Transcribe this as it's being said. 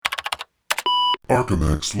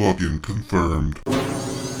Archimex login confirmed.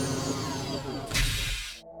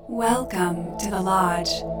 Welcome to the Lodge.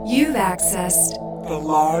 You've accessed the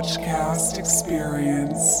Lodgecast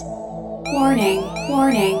experience. Warning,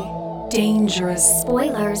 warning. Dangerous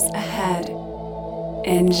spoilers ahead.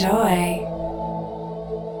 Enjoy.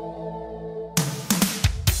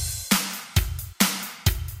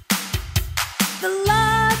 The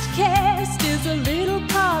Lodgecast is a little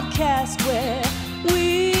podcast where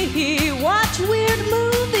we watch weird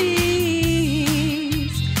movies,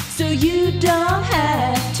 so you don't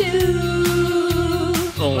have to.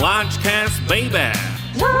 The Lodgecast, baby.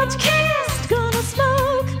 Lodgecast, gonna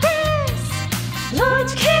smoke this.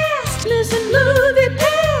 Lodgecast, missing movie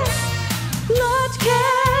pass.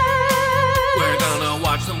 Lodgecast, We're gonna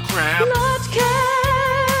watch some crap,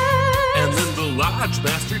 Lodgecast, and then the Lodge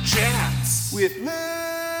Master chats. With Lucas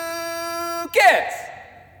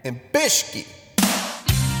and Bishki.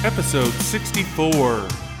 Episode 64,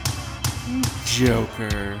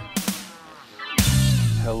 Joker.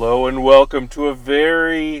 Hello and welcome to a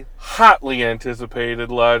very hotly anticipated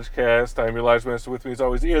Lodgecast. I'm your Lodge Master. With me as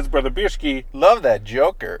always is Brother Bishki. Love that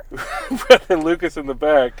Joker. Brother Lucas in the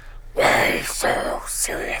back. Why so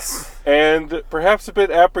serious? And perhaps a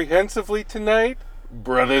bit apprehensively tonight,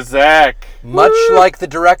 Brother Zach. Much like the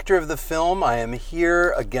director of the film, I am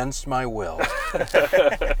here against my will.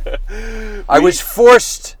 I was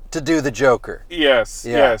forced to do the Joker. Yes,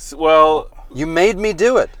 Yeah. yes. Well, You made me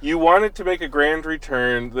do it. you wanted to make a grand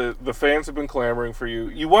return. The fans have been clamoring for you.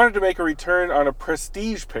 You wanted to make a return on a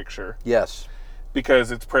prestige picture Yes,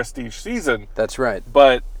 because it's prestige season, that's right.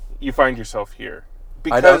 but you find yourself here.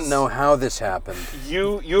 I don't know how this happened.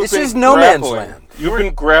 You've This been is no man's grappling. land. You've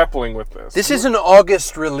been grappling with this. This is an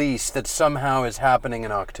August release that somehow is happening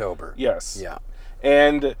in October. Yes. Yeah.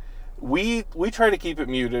 And we try to keep it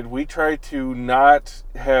muted. We try to not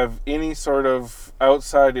have any sort of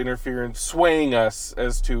outside interference swaying us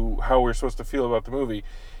as to how we're supposed to feel about the movie.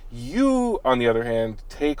 You, on the other hand,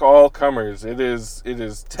 take all comers. It is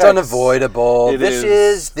text. It's unavoidable. It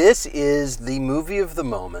This is the movie of the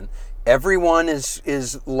moment. Everyone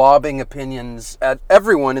is lobbing opinions at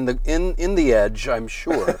everyone in the Edge, I'm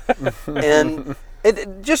sure. And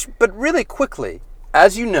but really quickly,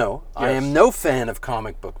 as you know, I Yes. am no fan of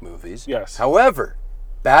comic book movies. Yes. However,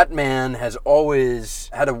 Batman has always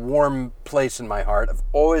had a warm place in my heart. I've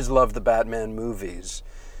always loved the Batman movies,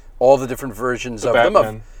 all the different versions of them,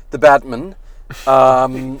 Batman. of the Batman.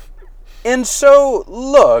 And so,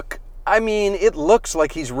 look, I mean, it looks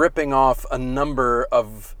like he's ripping off a number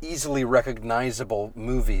of easily recognizable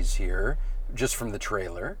movies here, just from the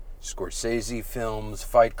trailer. Scorsese films,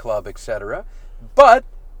 Fight Club, etc. But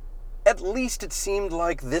at least it seemed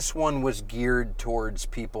like this one was geared towards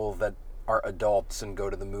people that are adults and go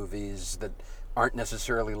to the movies, that aren't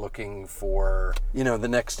necessarily looking for, the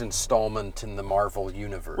next installment in the Marvel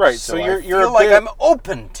universe. Right, so I you're feel a like bit- I'm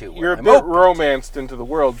open to it. You're a I'm bit open to it. romanced into the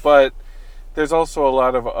world, but there's also a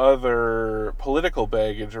lot of other political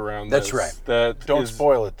baggage around That's this. right. That Don't is-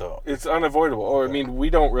 spoil it though. It's unavoidable. Or, I mean, we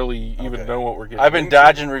don't really even know what we're getting I've been into.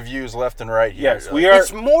 dodging reviews left and right here. Yes, we are.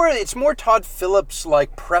 It's more Todd Phillips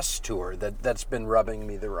like press tour that's been rubbing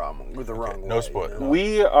me the wrong way. no spoil. you know?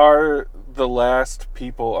 We are the last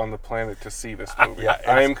people on the planet to see this movie.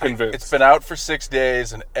 I am convinced. It's been out for 6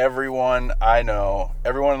 days, and everyone I know,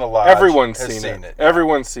 everyone in the lodge, Everyone's has seen it. Yeah.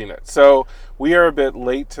 Everyone's seen it. So we are a bit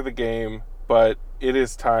late to the game, but it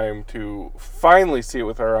is time to finally see it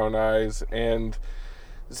with our own eyes. And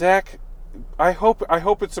Zach, I hope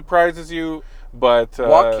it surprises you, but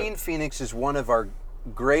Joaquin Phoenix is one of our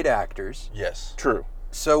great actors. Yes. true.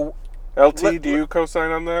 So LT, do you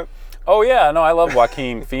co-sign on that? Oh yeah, no, I love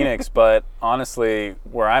Joaquin Phoenix, but honestly,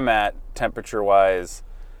 where I'm at temperature-wise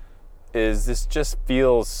is this just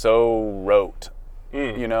feels so rote.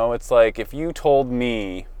 You know, it's like if you told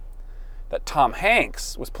me that Tom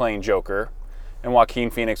Hanks was playing Joker and Joaquin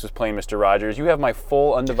Phoenix was playing Mr. Rogers, you have my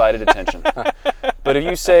full undivided attention. But if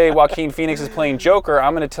you say Joaquin Phoenix is playing Joker,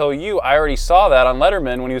 I'm going to tell you I already saw that on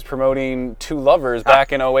Letterman when he was promoting Two Lovers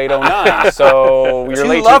back in 08-09. So you're Two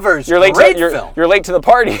late. Lovers, You're late. great You're film. late to the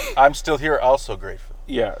party. I'm still here, also grateful.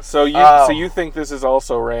 Yeah. So you think this is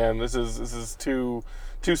also ran? This is too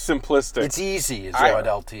simplistic. it's easy, is what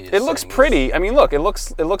LT is It looks saying. pretty. I mean, look, it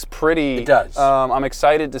looks pretty. It does. I'm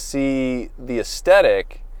excited to see the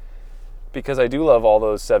aesthetic because I do love all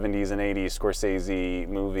those 70s and 80s Scorsese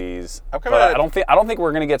movies. I'm coming But at it- I don't think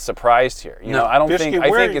we're going to get surprised here. You No. know, I Bishki, think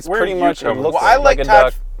where- it's where pretty are you much it coming looks from? Well, I like like a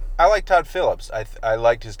Todd. doc. I like Todd Phillips. I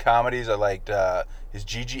liked his comedies. I liked his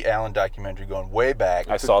G.G. Allen documentary going way back.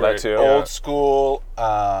 I saw that too. Old school,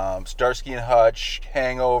 Starsky and Hutch,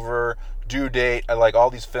 Hangover, Due Date. I like all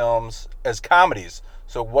these films as comedies.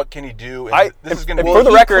 So what can he do? This is going to be for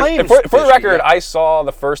the record. claims For the Bishke, record, yeah. I saw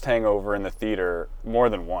the first Hangover in the theater more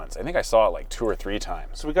than once. I think I saw it like 2 or 3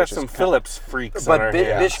 times. So we got which is some kinda- Phillips freaks on But our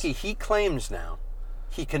hands. Bishke, he claims now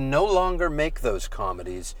he can no longer make those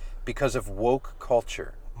comedies because of woke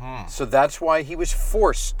culture. So that's why he was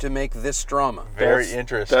forced to make this drama. very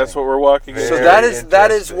interesting. That's what we're walking Very So into. that is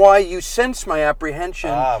interesting. why you sense my apprehension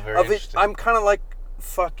very of it. interesting. I'm kind of like,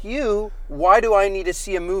 fuck you. Why do I need to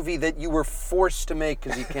see a movie that you were forced to make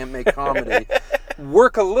because you can't make comedy?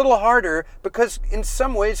 Work a little harder, because in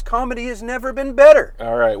some ways comedy has never been better.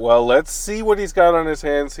 All right, well, let's see what he's got on his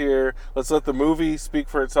hands here. Let's let the movie speak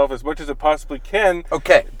for itself as much as it possibly can.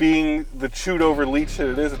 Okay. Being the chewed over leech that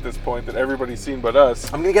it is at this point that everybody's seen but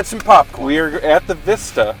us. I'm gonna get some popcorn. We are at the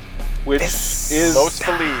Vista, which is Los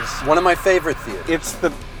Feliz. One of my favorite theaters. it's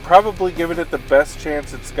the probably giving it the best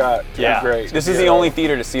chance it's got to Yeah, be great. this is the only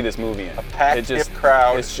theater to see this movie in. packed, hip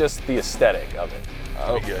crowd. It's just the aesthetic of it.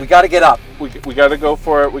 We got to get up. we got to go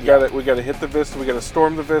for it. We got to hit the Vista. We got to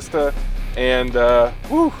storm the Vista, and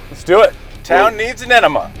woo, Let's do it. Town needs an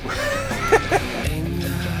enema.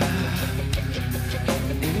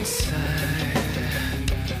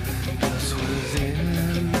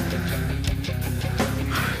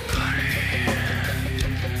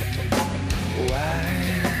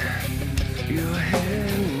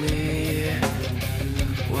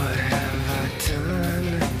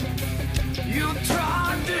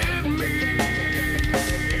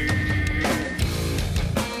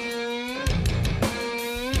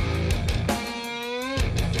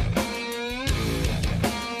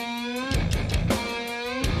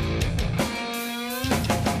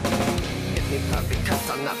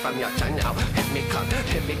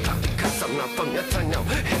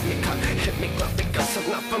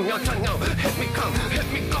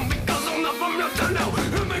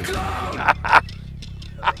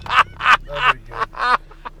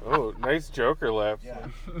 oh, nice Joker laugh.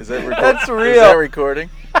 Is that That's real. Is that recording?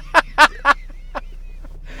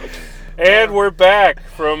 And we're back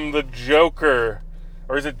from the Joker,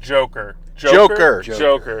 or is it Joker? Joker.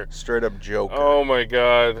 Joker. Straight up Joker. Oh my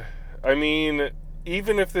God. I mean,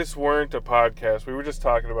 even if this weren't a podcast, we were just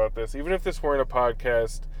talking about this, even if this weren't a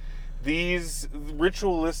podcast, these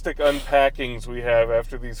ritualistic unpackings we have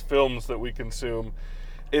after these films that we consume,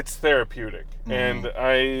 it's therapeutic. And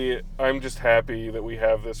I'm just happy that we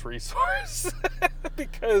have this resource.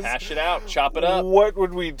 Because Hash it out. Chop it up. what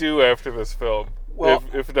would we do after this film? Well-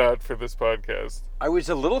 if not for this podcast? I was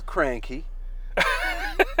a little cranky.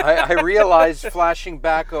 I realized, flashing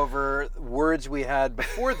back over words we had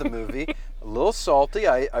before the movie, a little salty.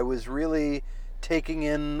 I was really taking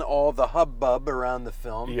in all the hubbub around the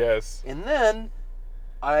film. Yes. And then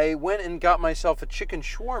I went and got myself a chicken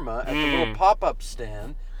shawarma at the little pop-up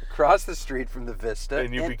stand across the street from the Vista.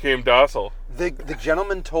 And you became docile. The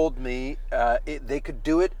gentleman told me they could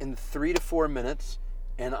do it in 3 to 4 minutes,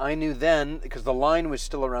 and I knew then, because the line was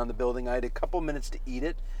still around the building, I had a couple minutes to eat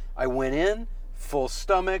it. I went in, full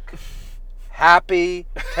stomach, happy,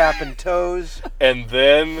 tapping toes. And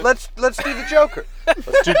then Let's do the Joker.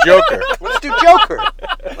 Let's do Joker. Let's do Joker.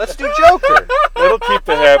 Let's do Joker. that'll keep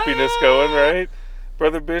the happiness going, right?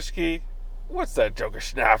 Brother Bishke, what's that Joker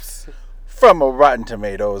schnapps? From a Rotten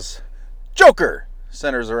Tomatoes, Joker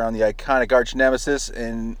centers around the iconic arch nemesis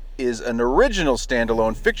and is an original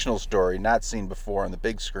standalone fictional story not seen before on the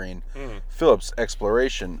big screen. Phillips'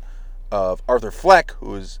 exploration of Arthur Fleck,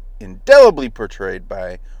 who is indelibly portrayed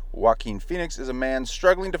by Joaquin Phoenix, is a man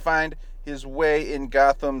struggling to find his way in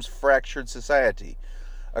Gotham's fractured society.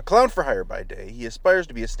 A clown for hire by day, he aspires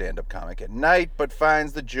to be a stand-up comic at night, but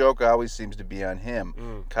finds the joke always seems to be on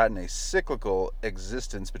him. Caught in a cyclical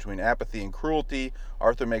existence between apathy and cruelty,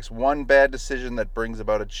 Arthur makes one bad decision that brings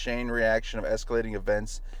about a chain reaction of escalating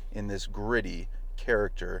events in this gritty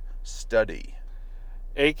character study.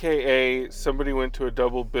 AKA, somebody went to a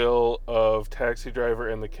double bill of Taxi Driver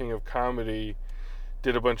and The King of Comedy,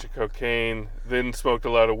 did a bunch of cocaine, then smoked a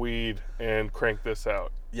lot of weed, and cranked this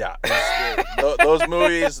out. Yeah, those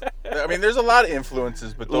movies. I mean, there's a lot of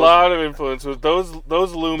influences, but A those, lot of influences. Those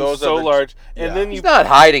loom Those so are the- large. yeah. And then He's you not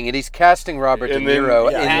hiding it. He's casting Robert De And then- Niro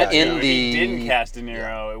yeah, in If the. he didn't cast De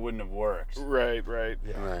Niro, it wouldn't have worked. Right. Right.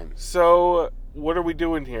 So, what are we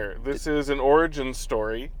doing here? This is an origin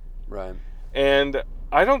story. Right. And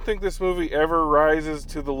I don't think this movie ever rises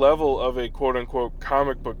to the level of a quote-unquote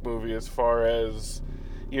comic book movie as far as,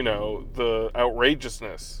 you know, the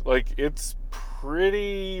outrageousness. Like, it's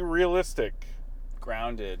pretty realistic.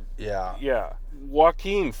 Grounded. yeah. Yeah.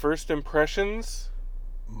 Joaquin, first impressions?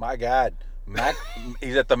 My God,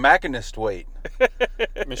 He's at the machinist weight.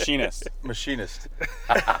 Machinist. Machinist.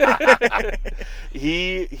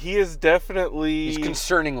 He is definitely. He's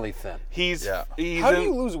concerningly thin. He's Yeah. How do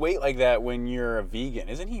you lose weight like that when you're a vegan?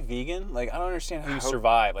 Isn't he vegan? Like, I don't understand how you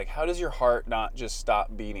survive. Like, how does your heart not just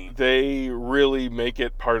stop beating? They really make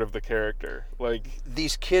it part of the character. Like,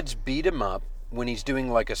 These kids beat him up when he's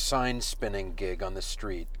doing like a sign spinning gig on the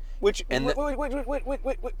street. Which And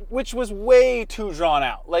which was way too drawn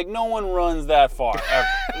out. Like, no one runs that far ever.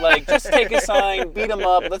 Like, just take a sign, beat him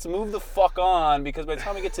up, let's move the fuck on, because by the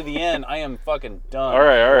time we get to the end, I am fucking done. all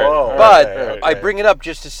right. Whoa. But Right. I bring it up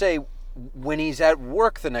just to say, when he's at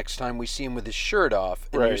work the next time, we see him with his shirt off,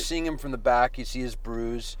 and you're Right. seeing him from the back. You see his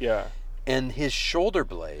bruise, Yeah. and his shoulder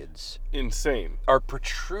blades Insane. are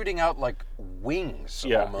protruding out like wings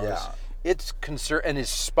Yeah. almost. Yeah. It's concern, and his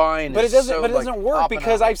spine. But it is doesn't. So, But it like, doesn't work popping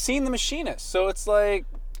because out. I've seen The Machinist. So it's like,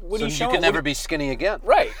 what do So you show? you can never be skinny again.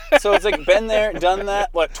 right. So it's like, been there, done that.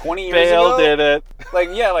 What, 20 years Bale ago? did it. Like,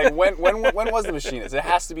 yeah. Like, when was The Machinist? It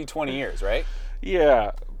has to be 20 years, right?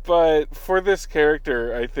 Yeah, but for this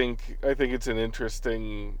character, I think it's an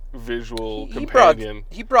interesting visual companion.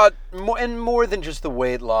 He brought more than just the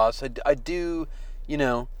weight loss. I do,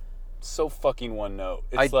 So fucking one note.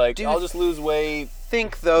 I It's like, do I'll just lose weight.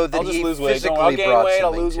 think though that I'll just he lose weight. physically Don't worry, I'll gain brought weight. I'll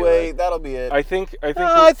something lose to weight. it. That'll be it. I think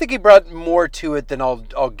I think he brought more to it than I'll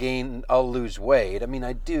lose weight. I mean,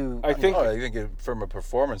 I do. I think I think from a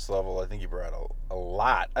performance level, I think he brought a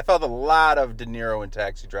lot. I felt a lot of De Niro in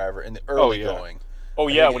Taxi Driver in the early yeah. going. Oh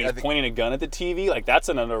yeah, think- when I he's think- pointing a gun at the TV, like that's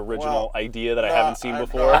another original Well, idea that I haven't seen I-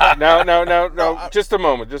 before. no. Just a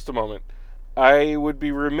moment. I would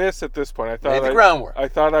be remiss at this point. I thought Lay the groundwork. I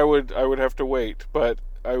thought I would have to wait, but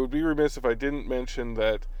I would be remiss if I didn't mention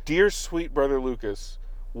that dear sweet brother Lucas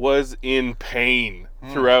was in pain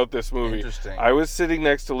throughout this movie. Interesting. I was sitting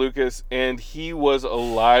next to Lucas and he was a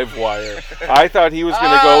live wire. I thought he was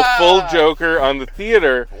going to go full Joker on the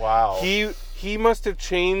theater. Wow. He must have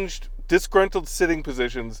changed disgruntled sitting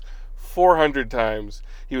positions 400 times.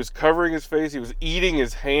 He was covering his face. He was eating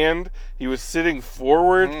his hand. He was sitting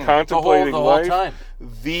forward, contemplating the whole life time.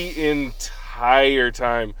 the entire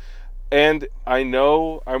time. And I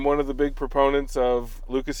know I'm one of the big proponents of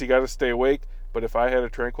Lucas, you got to stay awake. But if I had a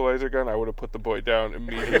tranquilizer gun, I would have put the boy down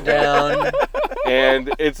immediately. Down.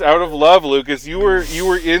 And it's out of love, Lucas. You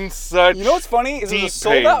were in such. You know what's funny? Is it was a deep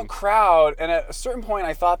sold out pain. crowd, and at a certain point,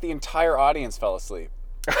 I thought the entire audience fell asleep.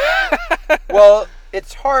 Well,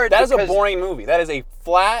 it's hard. That is a because- boring movie. That is a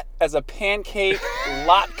flat as a pancake,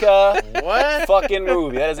 latke fucking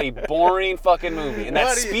movie. That is a boring fucking movie. And that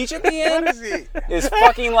What is- speech at the end What is he? is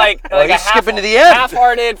fucking like Well, a he's skipping to the end.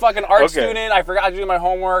 half-hearted fucking art Okay. student. I forgot to do my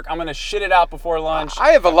homework. I'm gonna shit it out before lunch.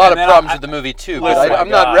 I have a lot of And then problems with the movie too, but Listen, I'm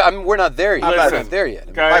not. God. We're not there yet. I'm We're not- not there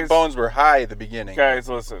yet. Guys, My bones were high at the beginning. guys,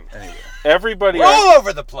 listen. Anyway. Everybody We're all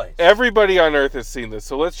over the place. Everybody on Earth has seen this,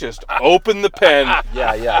 so let's just open the pen.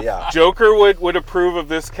 Yeah. Joker would approve of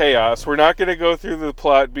this chaos. We're not going to go through the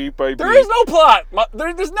plot beat by beat. There is no plot.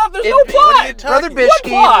 There's no What are you plot. Brother talking- What Bishke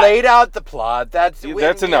plot? laid out the plot. That's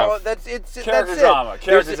enough. That's Character that's drama, It.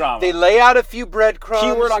 character There's- drama. They lay out a few breadcrumbs.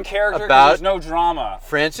 Keyword on character, 'cause about there's no drama.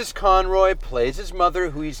 Francis Conroy plays his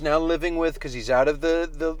mother, who he's now living with because he's out of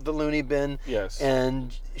the loony bin. Yes.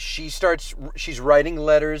 And she's writing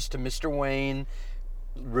letters to Mr. Wayne.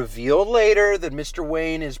 Reveal later that Mr.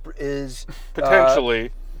 Wayne is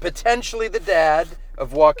potentially the dad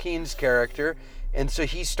of Joaquin's character, and so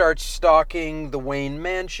he starts stalking the Wayne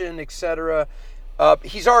mansion, etc.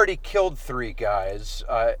 He's already killed 3 guys.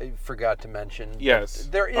 I forgot to mention. Yes,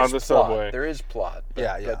 there is on the plot. subway. There is plot.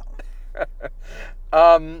 Yeah.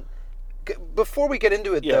 Before we get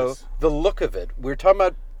into it, Yes. though, the look of it. We're talking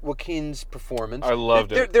about Joaquin's performance. I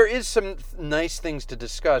loved it. There is some nice things to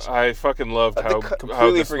discuss. I fucking loved The how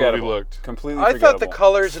Completely this movie forgettable. looked. Completely I forgettable. thought the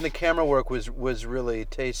colors and the camera work was really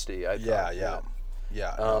tasty. I thought.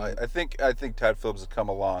 Yeah. I think Todd Phillips has come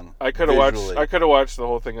along. I could have watched. visually. I could have watched the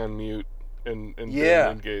whole thing on mute and Yeah.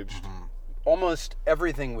 been engaged. Almost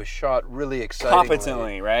everything was shot really excitingly.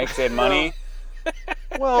 competently, right? 'Cause they had money.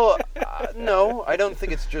 Well, no, I don't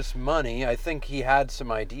think it's just money. I think he had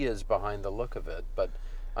some ideas behind the look of it, but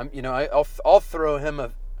I'll throw him a.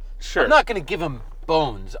 Sure. I'm not going to give him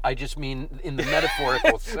bones. I just mean in the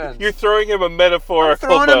metaphorical sense. You're throwing him a metaphorical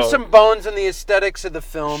throwing him bone. some bones in the aesthetics of the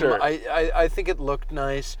film. Sure. I think it looked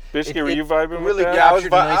nice. Bishke, were you vibing with really that? Yeah, I was,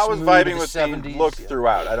 captured a nice I was mood of vibing the with 70s. the look Yeah.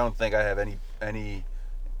 throughout. I don't think I have any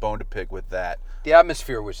bone to pick with that. The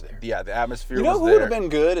atmosphere was there. Yeah, the atmosphere You know was who there. would have been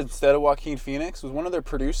good instead of Joaquin Phoenix? Was one of their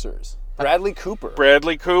producers, Bradley Cooper.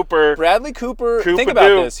 Bradley Cooper. Bradley Cooper. Think Cooper about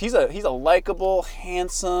do. this. He's a likable,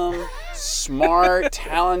 handsome, smart,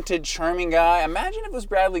 talented, charming guy. Imagine if it was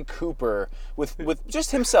Bradley Cooper with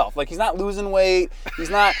just himself. Like, he's not losing weight. He's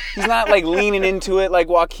not like leaning into it like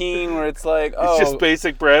Joaquin, where it's like, oh, It's just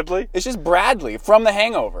basic Bradley. it's just Bradley from The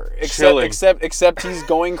Hangover. Chilling. Except he's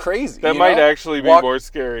going crazy. That you might know? actually be more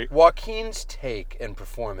scary. Joaquin's take and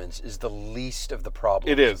performance is the least of the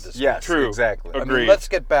problems. It is. Of this Yes, True. exactly. I Agreed. mean, let's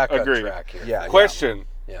get back Agreed. on track here. Yeah. Question.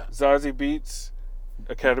 Yeah. Zazie Beetz,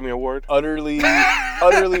 Academy Award.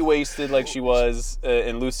 utterly wasted like she was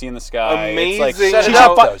in Lucy in the Sky. Amazing. It's Set she it should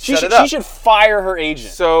up, fi- though. she Set should- it up. she should fire her agent.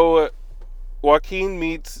 So, Joaquin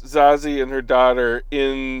meets Zazie and her daughter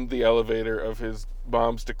in the elevator of his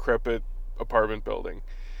mom's decrepit apartment building.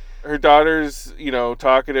 Her daughter's,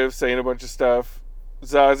 talkative, saying a bunch of stuff.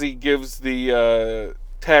 Zazie gives the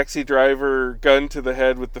taxi driver gun to the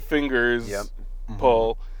head with the fingers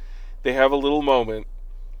pull. They have a little moment.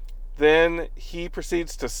 Then he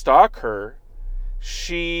proceeds to stalk her.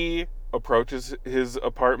 She approaches his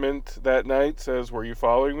apartment that night, says, "Were you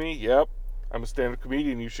following me?" "Yep. I'm a stand-up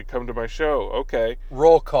comedian. You should come to my show." "Okay."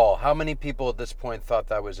 Roll call. How many people at this point thought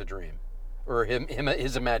that was a dream, or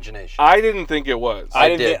his imagination? I didn't think it was. I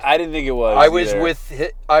did. didn't think it was. I was either.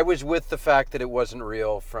 with the fact that it wasn't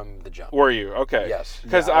real from the jump. Were you? Okay. Yes.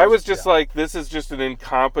 Because Yeah, I was just like, this is just an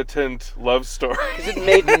incompetent love story. It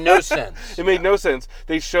made no sense. It made no sense.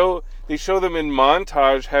 They show them in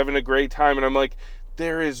montage having a great time, and I'm like,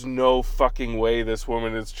 there is no fucking way this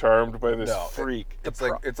woman is charmed by this freak. It's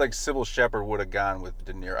like Sybil Shepherd would have gone with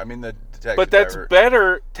De Niro. I mean, the taxi But that's driver.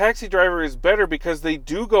 better. Taxi Driver is better because they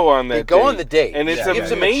do go on that. They go on the date. and it's Yeah. Gives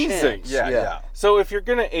them a amazing. chance. Yeah. So if you're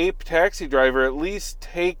gonna ape Taxi Driver, at least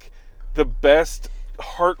take the best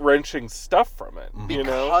heart-wrenching stuff from it. You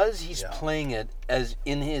know, Because he's playing it as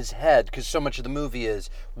in his head, because so much of the movie is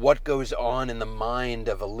what goes on in the mind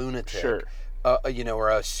of a lunatic, Sure. Or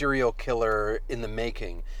a serial killer in the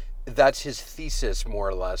making. That's his thesis, more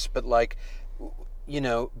or less. But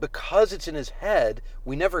because it's in his head,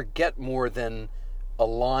 we never get more than a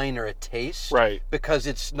line or a taste, Right. Because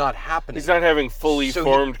it's not happening. he's not having fully So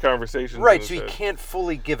formed conversations. in Right, his so he head. can't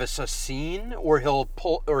fully give us a scene, or he'll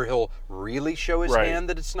really show his Right. hand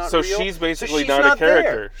that it's not So real. she's basically she's not a there.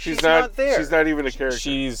 character. She's not there. She's not even a character.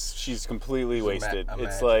 She's completely wasted. ima-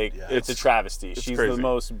 It's imagined, like yeah. it's a travesty. She's crazy. the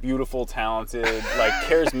most beautiful, talented, like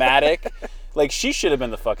charismatic. Like, she should have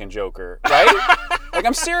been the fucking Joker, right? Like,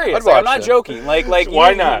 I'm serious. I'd Like, I'm watch not it. joking. Like Why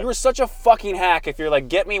you not? You were such a fucking hack if you're like,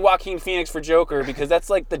 get me Joaquin Phoenix for Joker, because that's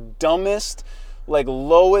like the dumbest, like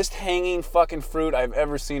lowest hanging fucking fruit I've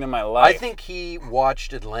ever seen in my life. I think he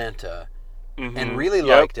watched Atlanta and really Yep.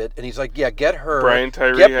 liked it, and he's like, "Yeah, get her, Brian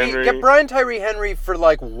Tyree Henry. get Brian Tyree Henry for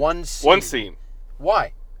like one scene." One scene.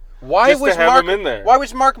 Why? Why Just to was have Mark him in there. Why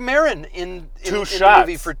was Mark Maron in Two the shots.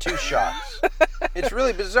 movie for 2 shots? It's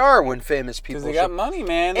really bizarre when famous people. because they got show- money,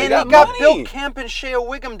 man. They And got he got money. Bill Kemp and Shea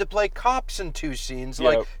Wiggum to play cops in 2 scenes,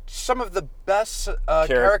 Yep. like some of the best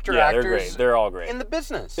character yeah, actors. they're great. They're all great. in the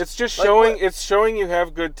business. It's just Like, showing. what- It's showing you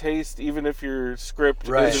have good taste, even if your script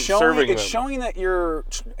Right. isn't Showing, serving it's them. showing that your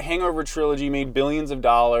Hangover trilogy made billions of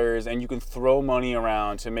dollars, and you can throw money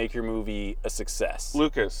around to make your movie a success.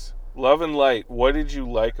 Lucas, Love and Light. What did you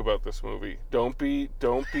like about this movie? Don't be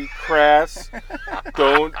crass.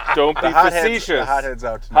 don't be The hotheads, facetious. the hotheads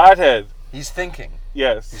out tonight. Hothead. He's thinking.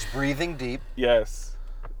 Yes. He's breathing deep. Yes.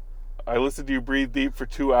 I listened to you breathe deep for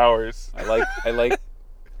 2 hours. I like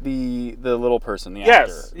the little person, the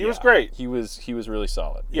Yes, actor. he was great. He was really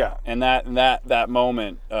solid. Yeah. And that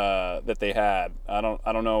moment that they had, I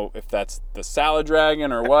don't know if that's the salad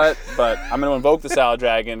dragon or what, but I'm going to invoke the salad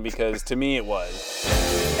dragon because to me it was.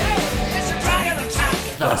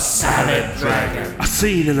 The Salad Dragon. A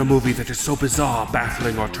scene in a movie that is so bizarre,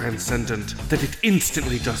 baffling, or transcendent that it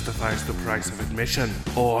instantly justifies the price of admission.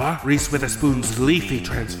 Or Reese Witherspoon's leafy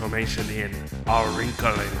transformation in A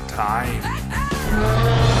Wrinkle in Time.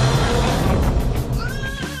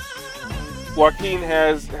 Joaquin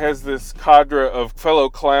has this cadre of fellow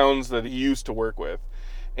clowns that he used to work with.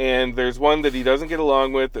 And there's one that he doesn't get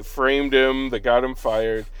along with that framed him, that got him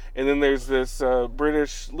fired. And then there's this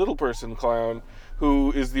British little person clown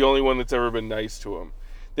who is the only one that's ever been nice to him.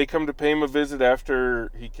 They come to pay him a visit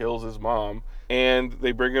after he kills his mom, and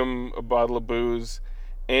they bring him a bottle of booze,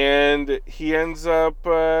 and he ends up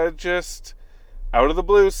just out of the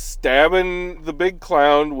blue stabbing the big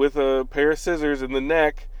clown with a pair of scissors in the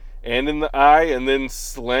neck and in the eye, and then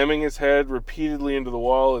slamming his head repeatedly into the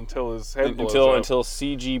wall until his head blows up. Until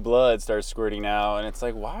CG blood starts squirting out, and it's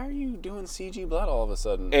like, why are you doing CG blood all of a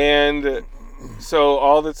sudden? And so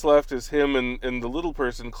all that's left is him and the little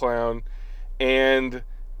person clown, and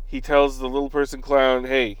he tells the little person clown,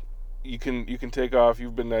 "Hey, you can take off.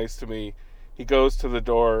 You've been nice to me." he goes to the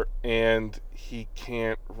door and he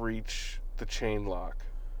can't reach the chain lock.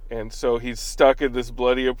 And so he's stuck in this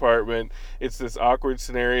bloody apartment. It's this awkward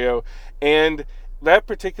scenario. And that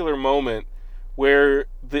particular moment where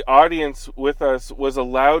the audience with us was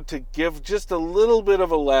allowed to give just a little bit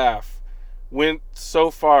of a laugh went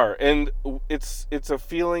so far. And it's a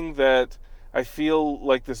feeling that I feel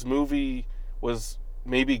like this movie was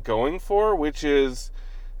maybe going for, which is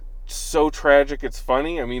so tragic it's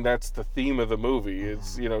funny. I mean, that's the theme of the movie.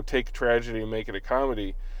 It's, take tragedy and make it a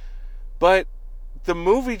comedy. But the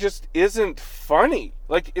movie just isn't funny.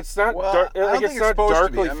 Like, it's not it's not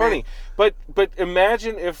darkly funny. But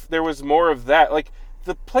imagine if there was more of that. Like,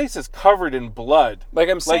 the place is covered in blood. Like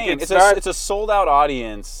I'm saying, it's a sold out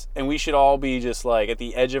audience, and we should all be just like at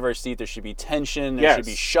the edge of our seat. There should be tension. There should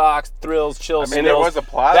be shocks, thrills, chills. There was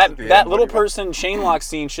applause. That little person chain lock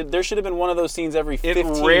scene there should have been one of those scenes every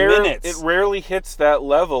 15 minutes. It rarely hits that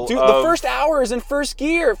level. Dude, the first hour is in first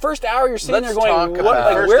gear. First hour, you're sitting there going, "What?"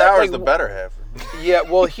 Like, first hour is the better half. Yeah,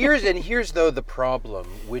 well, here's though the problem,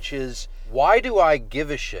 which is, why do I give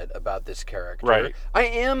a shit about this character? Right. I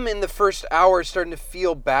am in the first hour starting to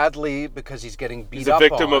feel badly because he's getting beat up on. He's a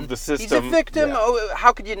victim of the system. He's a victim. Yeah. Oh,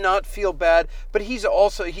 how could you not feel bad? But he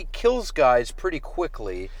kills guys pretty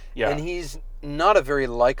quickly. Yeah. And he's not a very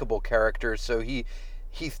likable character, so he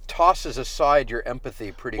tosses aside your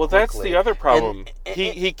empathy pretty quickly. Well, that's the other problem.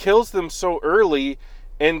 He kills them so early,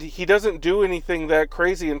 and he doesn't do anything that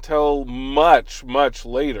crazy until much, much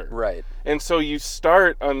later. Right. And so you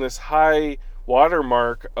start on this high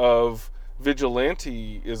watermark of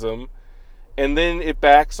vigilanteism, and then it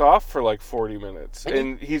backs off for like 40 minutes.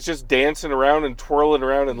 And he's just dancing around and twirling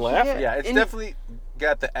around and laughing. Yeah, it's definitely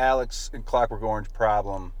got the Alex and Clockwork Orange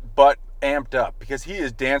problem, but amped up, because he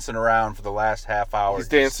is dancing around for the last half hour. He's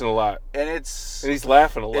dancing a lot. And he's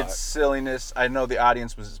laughing a lot. It's silliness. I know the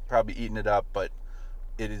audience was probably eating it up, but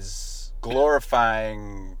it is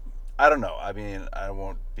glorifying. I don't know. I mean, I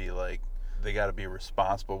won't be like, they got to be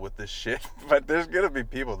responsible with this shit, but there's going to be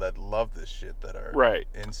people that love this shit that are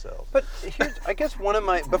incels. But here's, I guess, one of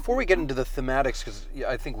my, before we get into the thematics, because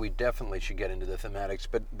I think we definitely should get into the thematics,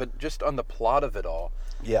 but just on the plot of it all.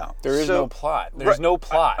 Yeah. There is no plot. There's no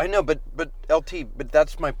plot. I know, but LT,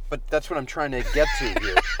 that's what I'm trying to get to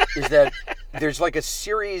here, is that there's like a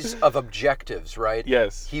series of objectives, right?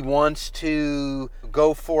 Yes. He wants to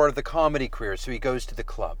go for the comedy career, so he goes to the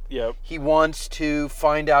club. Yep. He wants to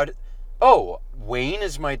find out, oh, Wayne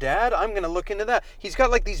is my dad? I'm going to look into that. He's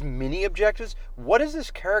got like these mini objectives. What is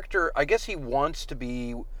this character? I guess he wants to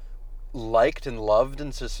be liked and loved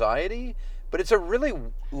in society, but it's a really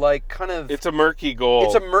like kind of... It's a murky goal.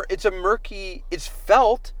 It's a murky... It's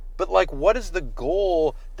felt, but like what is the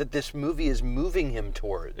goal that this movie is moving him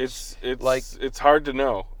towards? It's hard to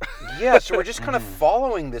know. Yeah, so we're just kind of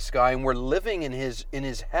following this guy and we're living in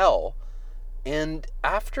his hell. And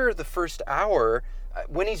after the first hour...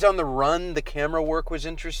 When he's on the run, the camera work was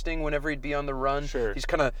interesting. Whenever he'd be on the run, sure. He's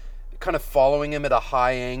kind of following him at a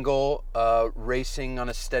high angle, racing on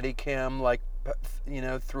a Steadicam, like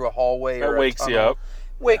through a hallway or a wakes tunnel. You up.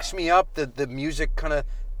 Wakes me up. The music kind of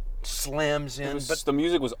slams in, but the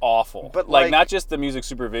music was awful. But like not just the music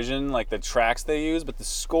supervision, like the tracks they use, but the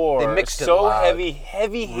score. They mixed it so loud.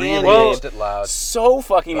 heavy-handed. Really mixed it loud. So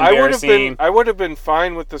fucking embarrassing. I would have been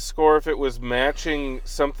fine with the score if it was matching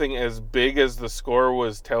something as big as the score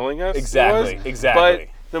was telling us. Exactly. But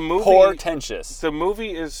the movie, portentous. The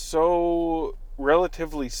movie is so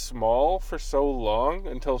relatively small for so long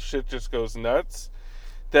until shit just goes nuts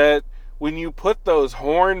that when you put those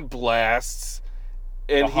horn blasts.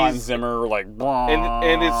 And Hans Zimmer, like...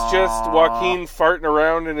 And it's just Joaquin farting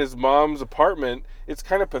around in his mom's apartment. It's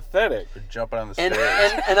kind of pathetic. They're jumping on the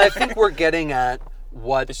stairs. And I think we're getting at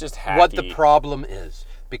what the problem is.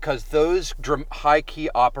 Because those high-key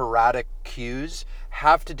operatic cues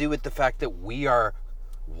have to do with the fact that we are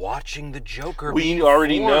watching the Joker. We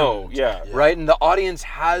already know, yeah. Right? And the audience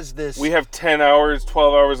has this... We have 10 hours,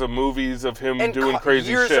 12 hours of movies of him doing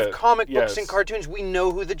crazy years shit. Years of comic books and cartoons. We know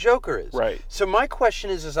who the Joker is. Right. So my question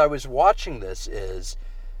is, as I was watching this,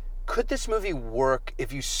 could this movie work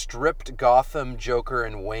if you stripped Gotham, Joker,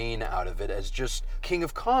 and Wayne out of it as just king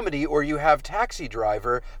of comedy, or you have Taxi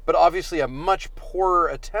Driver, but obviously a much poorer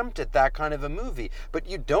attempt at that kind of a movie? But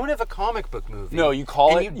you don't have a comic book movie. No, you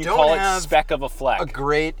call it Speck of a Fleck.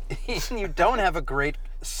 You don't have a great,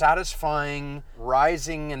 satisfying,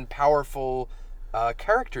 rising, and powerful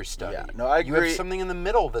character study. Yeah, no, I agree. You have something in the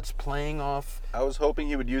middle that's playing off. I was hoping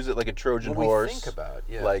he would use it like a Trojan horse. We think about,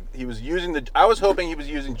 yeah. Like I was hoping he was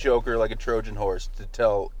using Joker like a Trojan horse to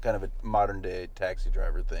tell kind of a modern day Taxi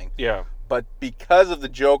Driver thing. Yeah. But because of the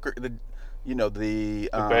Joker, the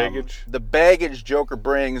baggage? the baggage Joker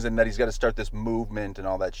brings, and that he's got to start this movement and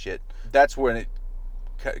all that shit. That's when it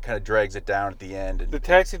kind of drags it down at the end. And The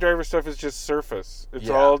taxi driver stuff is just surface. It's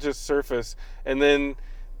Yeah. all just surface. And then,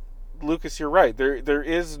 Lucas, you're right. There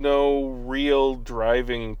is no real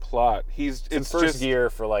driving plot. It's It's first just gear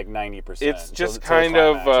for like 90%. It's just till the kind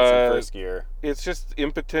of, climax, it's in first gear. it's just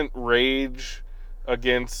impotent rage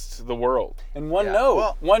against the world. And one Yeah. note.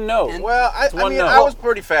 Well- one note. Well, I It's one mean, note. I was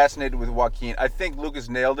pretty fascinated with Joaquin. I think Lucas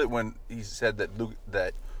nailed it when he said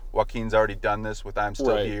that Joaquin's already done this with "I'm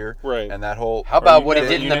Still Right, Here," right. And that whole How about You what he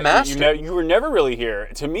never- did in you The ne- Master? You were never really here.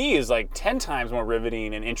 To me, is like 10 times more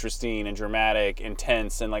riveting and interesting and dramatic,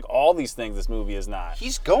 intense, and like all these things this movie is not.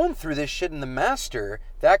 He's going through this shit in The Master.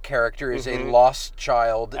 That character is a lost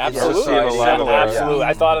child. Absolutely, seen a lot of that. absolutely.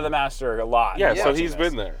 I thought of The Master a lot. Yeah, so watching he's this.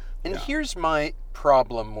 been there. And here's my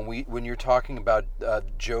problem when you're talking about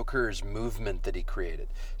Joker's movement that he created.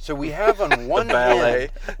 So we have on one ballet.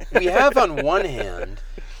 hand,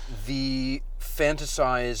 the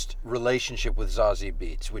fantasized relationship with Zazie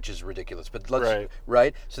Beetz, which is ridiculous. But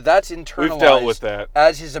right. So that's internalized dealt with that.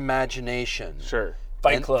 as his imagination. Sure.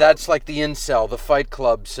 Fight And Club. that's like the incel, the Fight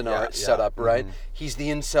Club scenario Yeah, setup, right? He's the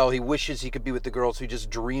incel. He wishes he could be with the girl, so he just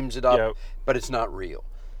dreams it up, Yep. but it's not real.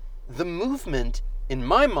 The movement, in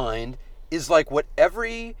my mind, is like what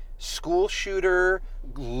every school shooter,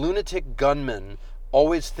 lunatic gunman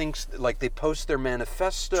always thinks. Like they post their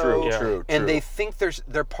manifesto, True, Yeah. true, and true. they think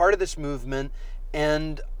they're part of this movement,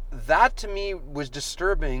 and that to me was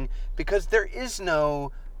disturbing because there is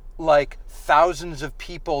no like thousands of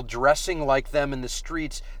people dressing like them in the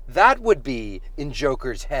streets. That would be in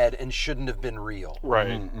Joker's head and shouldn't have been real.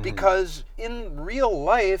 Right. Because in real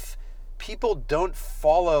life, people don't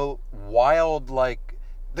follow wild, like,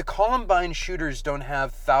 the Columbine shooters don't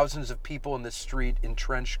have thousands of people in the street in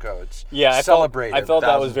trench coats celebrating. I felt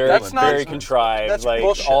that was very, That's not- very contrived. that's like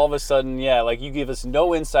bullshit. all of a sudden, like you give us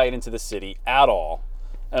no insight into the city at all.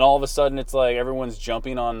 And all of a sudden, it's like everyone's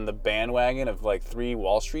jumping on the bandwagon of like 3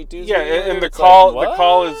 Wall Street dudes. Yeah, being here. and the It's call like, the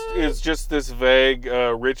call what? is just this vague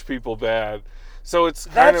rich people bad. So it's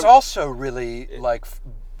kind That's of also really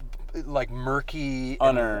like murky,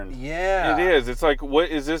 and- Unearned. Yeah, it is. It's like, what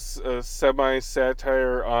is this, a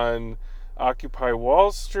semi-satire on Occupy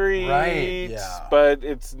Wall Street? Right, yeah. But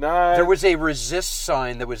it's not. There was a resist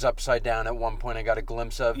sign that was upside down at one point I got a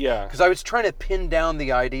glimpse of. Yeah. Because I was trying to pin down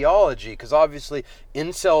the ideology, because obviously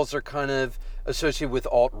incels are kind of associated with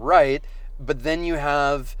alt-right, but then you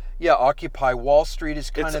have, Occupy Wall Street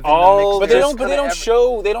is kind It's of all in the mix. But There's they don't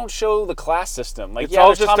kinda show the class system. Like It's all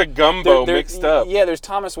there's just a gumbo mixed up. Yeah, there's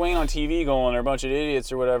Thomas Wayne on TV going, they're a bunch of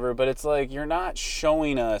idiots or whatever. But it's like you're not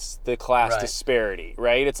showing us the class Right. disparity,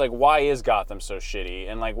 right? It's like, why is Gotham so shitty?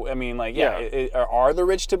 And like, I mean, like, Yeah. are the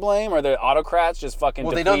rich to blame? Are the autocrats just fucking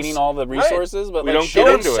Well, they don't depleting s- all the right. resources? But We like, don't show get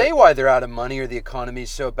They them- don't into say it. why they're out of money or the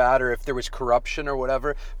economy's so bad or if there was corruption or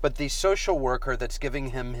whatever, but the social worker that's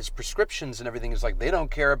giving him his prescriptions and everything is like, they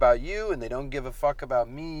don't care about you and they don't give a fuck about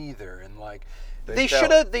me either. And like, they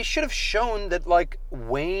tell should have shown that like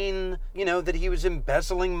Wayne, that he was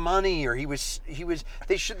embezzling money or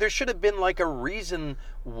there should have been like a reason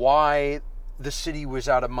why the city was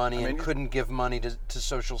out of money and couldn't give money to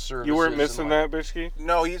social services. You weren't and, missing like, that, Bishke?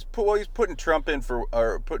 No, he's putting Trump in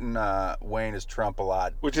putting Wayne as Trump a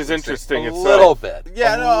lot, Which is He's interesting. A itself. little bit.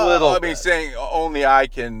 Yeah, a little I mean, bit. saying only I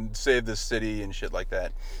can save the city and shit like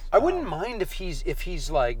that. I wouldn't mind if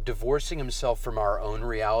he's like divorcing himself from our own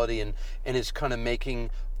reality and is kind of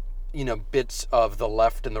making, bits of the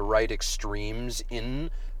left and the right extremes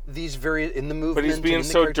in the movement. But he's and being in the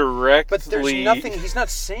so character. directly. But there's nothing. He's not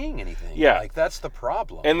saying anything. Yeah. like that's the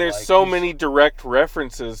problem. And there's Like, so he's- many direct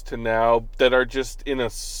references to now that are just in a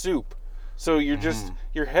soup. So you're just,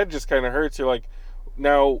 your head just kind of hurts. You're like,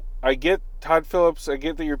 now I get Todd Phillips, I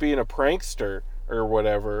get that you're being a prankster or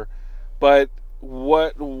whatever, but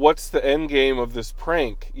what's the end game of this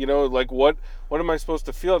prank? Like what am I supposed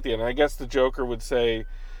to feel at the end? I guess the Joker would say,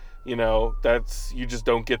 that's, you just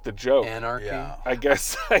don't get the joke. Anarchy. Yeah. I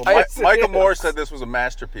guess. Michael Moore said this was a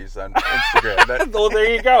masterpiece on Instagram. Well, there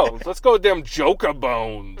you go. Let's go with them Joker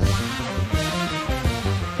bones.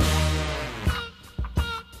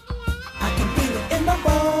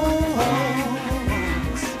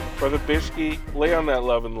 Brother Bishke, lay on that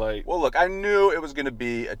love and light. Well, look, I knew it was going to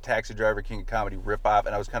be a Taxi Driver King of Comedy ripoff,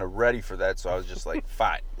 and I was kind of ready for that, so I was just like,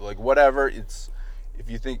 fine. Like, whatever. If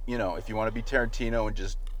you think, if you want to be Tarantino and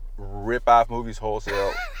just rip off movies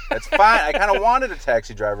wholesale, that's fine. I kind of wanted a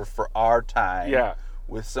Taxi Driver for our time. Yeah.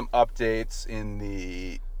 With some updates in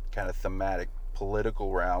the kind of thematic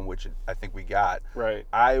political realm, which I think we got. Right.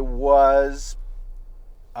 I was,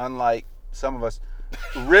 unlike some of us,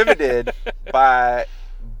 riveted by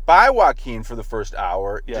Joaquin for the first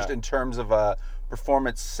hour, Yeah. just in terms of a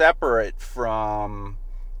performance separate from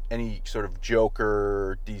any sort of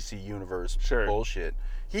Joker DC universe bullshit.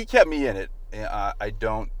 He kept me in it. I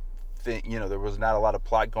don't think, there was not a lot of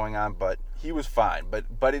plot going on, but he was fine.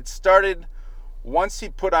 But it started once he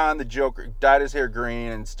put on the Joker, dyed his hair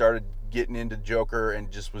green, and started getting into Joker,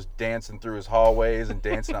 and just was dancing through his hallways and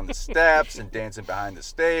dancing on the steps and dancing behind the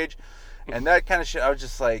stage and that kind of shit. I was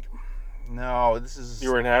just like, no, this is...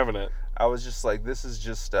 You weren't having it. I was just like, this is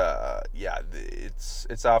just,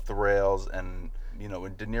 it's off the rails. And,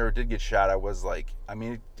 when De Niro did get shot, I was like, I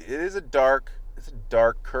mean, it's a dark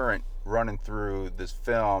current running through this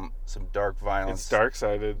film, some dark violence. It's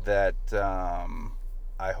dark-sided. That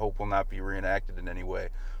I hope will not be reenacted in any way.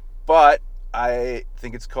 But I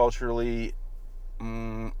think it's culturally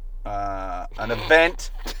an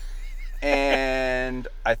event, and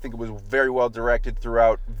I think it was very well directed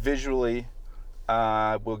throughout. Visually,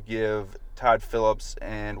 we'll give Todd Phillips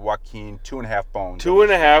and Joaquin 2.5 bones.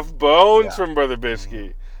 2.5 bones from Brother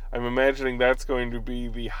Bishke. I'm imagining that's going to be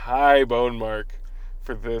the high bone mark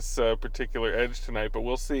for this particular Edge tonight, but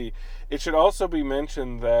we'll see. It should also be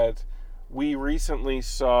mentioned that we recently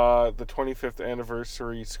saw the 25th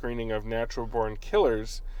anniversary screening of Natural Born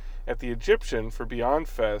Killers at the Egyptian for Beyond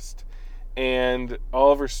Fest, and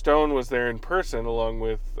Oliver Stone was there in person along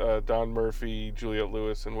with Don Murphy, Juliette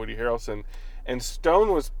Lewis, and Woody Harrelson. And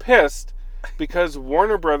Stone was pissed because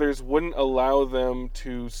Warner Brothers wouldn't allow them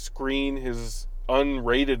to screen his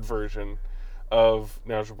unrated version of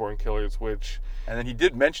Natural Born Killers, which... And then he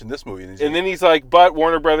did mention this movie. And then he's like, but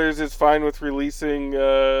Warner Brothers is fine with releasing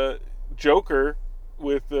Joker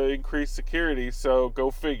with increased security, so go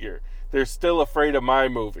figure. They're still afraid of my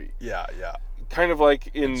movie. Yeah. Kind of like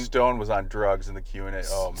in... And Stone was on drugs in the Q&A.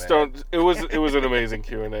 Oh, man. Stone, it was an amazing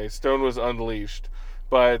Q&A. Stone was unleashed.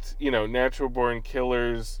 But, Natural Born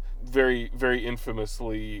Killers very, very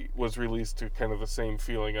infamously was released to kind of the same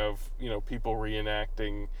feeling of, people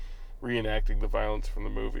reenacting the violence from the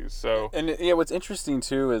movies. So, and what's interesting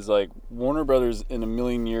too is like Warner Brothers in a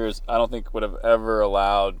million years, I don't think would have ever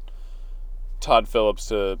allowed Todd Phillips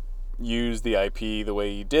to use the IP the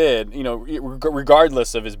way he did,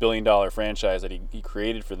 regardless of his billion-dollar franchise that he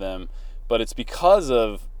created for them. But it's because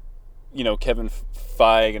of Kevin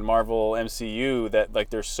Feige and Marvel MCU that like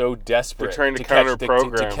they're so desperate. They're trying to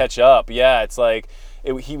counter-program. To catch up. Yeah, it's like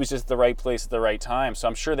he was just at the right place at the right time. So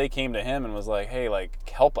I'm sure they came to him and was like, hey, like,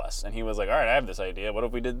 help us. And he was like, all right, I have this idea. What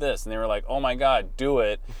if we did this? And they were like, oh my God, do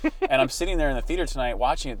it. And I'm sitting there in the theater tonight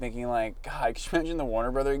watching it thinking like, God, could you imagine the Warner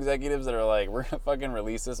Brother executives that are like, we're going to fucking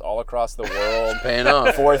release this all across the world. Paying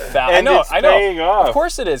off. 4,000. I know. Paying off. Of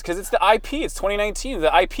course it is, because it's the IP. It's 2019,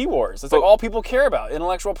 the IP wars. It's like all people care about,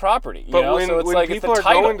 intellectual property. But so it's when like people it's are the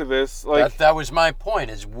title. going to this, like... That was my point,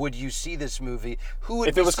 is would you see this movie? Who would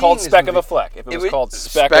if be it was seeing called this Speck of movie? a Fleck. If it was called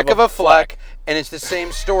Speck of a Fleck, and it's the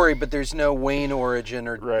same story, but there's no Wayne origin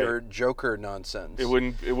or Joker nonsense. It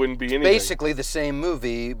wouldn't be anything. Basically the same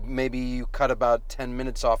movie. Maybe you cut about 10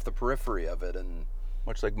 minutes off the periphery of it, and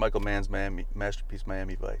much like Michael Mann's masterpiece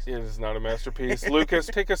Miami Vice. It is not a masterpiece. Lucas,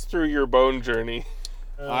 take us through your bone journey.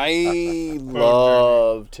 I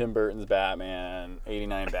love Tim Burton's Batman,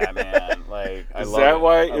 '89 Batman. Like, I love that it.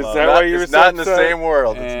 why? I Is love that it. why you were It's not in so the upset? same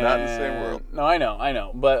world. It's not in the same world. No, I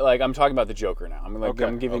know. But like, I'm talking about the Joker now.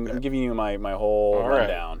 I'm giving you my whole All right.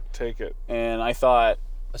 rundown. Take it. And I thought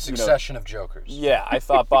a succession of Jokers. Yeah, I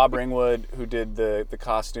thought Bob Ringwood, who did the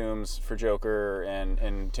costumes for Joker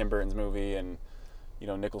and Tim Burton's movie, and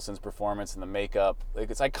Nicholson's performance and the makeup,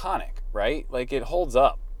 like, it's iconic, right? Like, it holds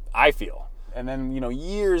up, I feel. And then,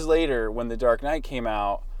 years later, when The Dark Knight came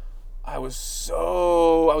out, I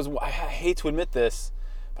hate to admit this,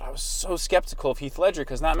 but I was so skeptical of Heath Ledger,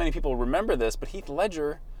 because not many people remember this, but Heath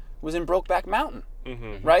Ledger was in Brokeback Mountain,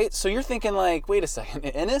 right? So you're thinking, like, wait a second,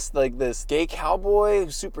 Ennis, like this gay cowboy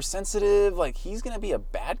who's super sensitive, like, he's going to be a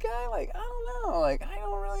bad guy? Like, I don't know, like, I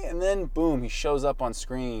don't really... And then, boom, he shows up on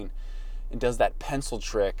screen and does that pencil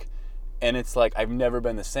trick, and it's like, I've never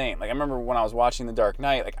been the same. Like, I remember when I was watching The Dark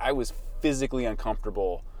Knight, like, I was physically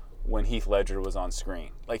uncomfortable when Heath Ledger was on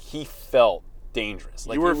screen. Like, he felt dangerous.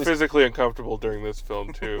 Like, you were physically uncomfortable during this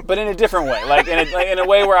film too, but in a different way. Like in a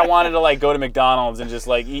way where I wanted to like go to McDonald's and just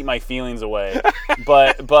like eat my feelings away.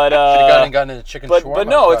 But should have gotten a chicken shawarma. But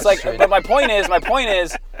no, it's like. But my point is,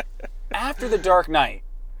 after The Dark Knight,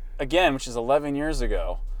 again, which is 11 years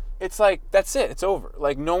ago, it's like that's it. It's over.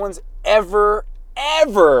 Like no one's ever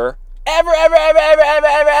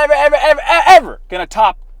gonna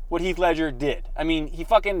top what Heath Ledger did. I mean, he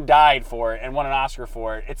fucking died for it and won an Oscar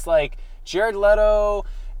for it. It's like Jared Leto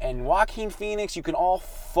and Joaquin Phoenix, you can all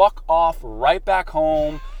fuck off right back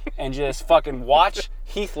home and just fucking watch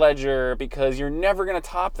Heath Ledger, because you're never going to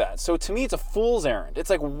top that. So to me, it's a fool's errand. It's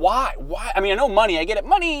like, why? I mean, I know money. I get it.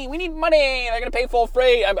 Money. We need money. They're going to pay full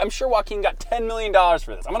freight. I'm sure Joaquin got $10 million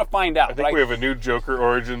for this. I'm going to find out. I think we have a new Joker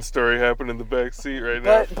origin story happening in the back seat right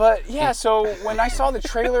now. But yeah, so when I saw the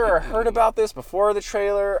trailer or heard about this before the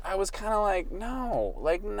trailer, I was kind of like, no.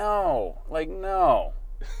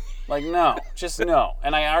 Just no.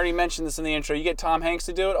 And I already mentioned this in the intro. You get Tom Hanks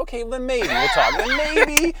to do it, okay, then maybe we'll talk. Then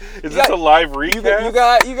maybe. Is this a live recap?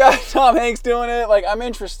 You got Tom Hanks doing it. Like, I'm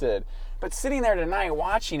interested. But sitting there tonight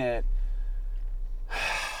watching it,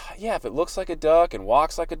 yeah, if it looks like a duck and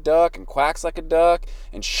walks like a duck and quacks like a duck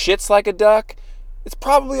and shits like a duck, it's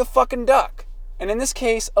probably a fucking duck. And in this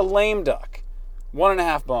case, a lame duck.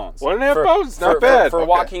 1.5 bones. 1.5 bones? Not bad. For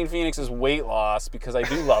Joaquin Phoenix's weight loss, because I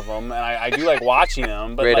do love him and I do like watching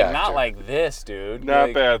him, but Great like actor. not like this, dude. Not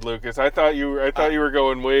like, bad, Lucas. I thought you were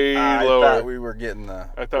going way I lower. thought we were getting the...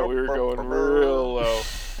 I thought we were going real low.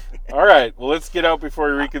 All right, well, let's get out before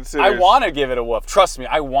he reconsiders. I want to give it a woof. Trust me,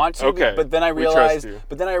 I want to. Okay, But then I we trust realized. you.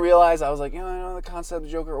 But then I realized I was like, I know the concept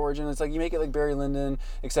of Joker origin. It's like you make it like Barry Lyndon,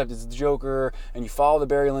 except it's the Joker, and you follow the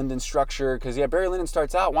Barry Lyndon structure. Because Barry Lyndon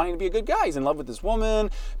starts out wanting to be a good guy. He's in love with this woman,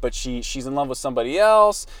 but she's in love with somebody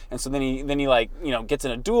else, and so then he like gets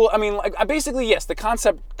in a duel. I mean, like basically yes, the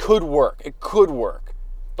concept could work. It could work.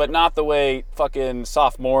 But not the way fucking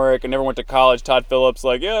sophomoric and never went to college Todd Phillips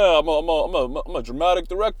like, yeah, I'm a dramatic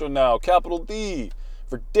director now, capital D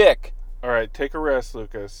for dick. All right, take a rest,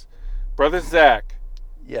 Lucas. Brother Zach,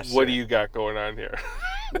 Yes, what sir. do you got going on here?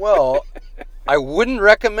 Well, I wouldn't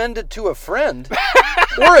recommend it to a friend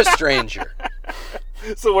or a stranger.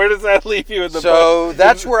 So where does that leave you in the So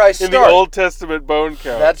that's where I start. in the Old Testament bone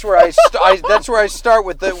count? That's where that's where I start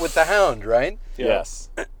with the Hound, right? Yes,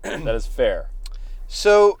 that is fair.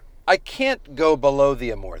 So I can't go below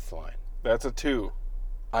the Amorth line. That's a 2.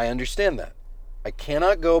 I understand that. I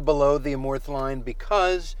cannot go below the Amorth line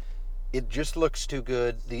because it just looks too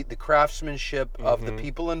good. The craftsmanship of the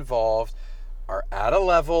people involved are at a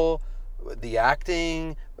level. The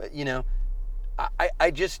acting,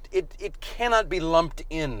 I just it cannot be lumped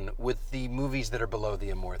in with the movies that are below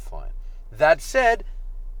the Amorth line. That said,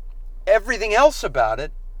 everything else about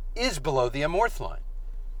it is below the Amorth line.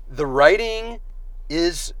 The writing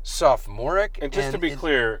is sophomoric. And just to be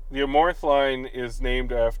clear, the Amorth line is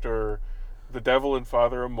named after The Devil and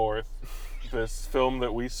Father Amorth, this film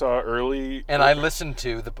that we saw early. And I listened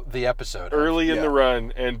to the episode. Early in the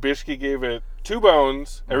run, and Bishke gave it 2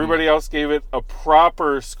 bones. Everybody else gave it a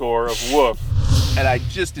proper score of woof. And I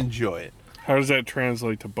just enjoy it. How does that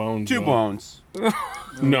translate to bones? 2 bones.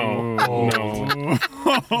 No.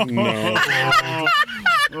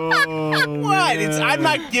 What? I'm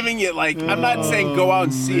not giving it I'm not saying go out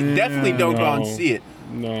and see it. Definitely don't go out and see it.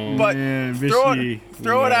 No. But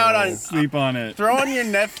throw it out on sleep on it. throw on your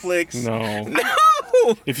Netflix. No.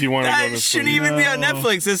 No! If you want to go That to shouldn't sleep. even be on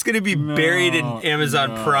Netflix. It's going to be buried in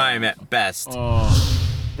Amazon Prime at best.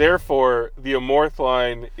 Therefore, the Amorth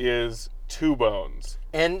line is 2 bones.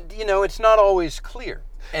 And it's not always clear.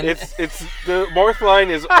 And It's the Amorth line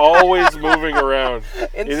is always moving around.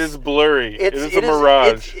 It is blurry. It is a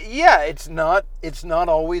mirage. It's not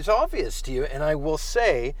always obvious to you. And I will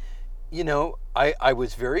say, I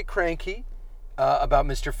was very cranky about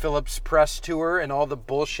Mr. Phillips' press tour and all the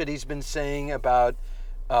bullshit he's been saying about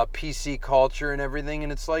PC culture and everything.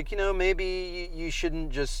 And it's like, maybe you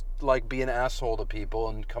shouldn't just be an asshole to people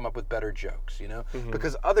and come up with better jokes,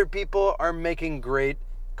 because other people are making great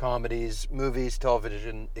comedies, movies,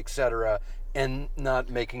 television, etc., and not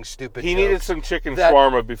making stupid He jokes. needed some chicken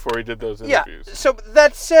shawarma before he did those interviews. Yeah, so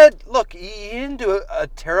that said, look, he didn't do a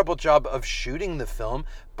terrible job of shooting the film,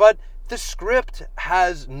 but the script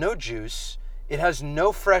has no juice. It has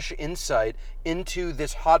no fresh insight into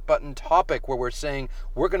this hot button topic where we're saying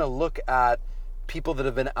we're going to look at people that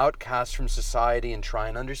have been outcast from society and try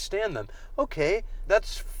and understand them. Okay,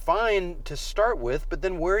 that's fine to start with, but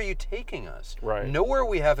then where are you taking us? Right. Nowhere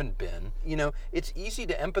we haven't been. It's easy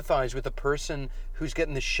to empathize with a person who's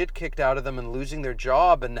getting the shit kicked out of them and losing their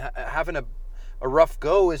job and having a rough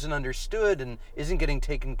go, isn't understood and isn't getting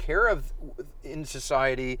taken care of in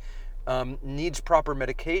society, needs proper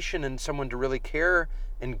medication and someone to really care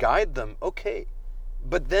and guide them. Okay.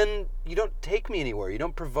 But then you don't take me anywhere. You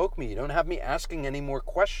don't provoke me. You don't have me asking any more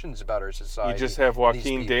questions about our society. You just have and these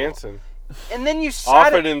Joaquin people. dancing. And then you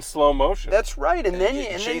often in slow motion. That's right. And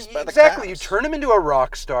then chased by the exactly, you cops. turn him into a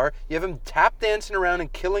rock star. You have him tap dancing around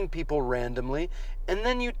and killing people randomly, and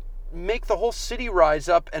then you make the whole city rise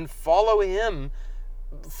up and follow him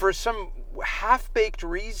for some half-baked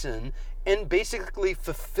reason and basically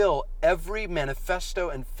fulfill every manifesto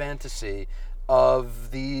and fantasy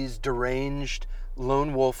of these deranged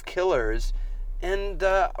lone wolf killers. And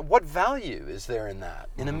what value is there in that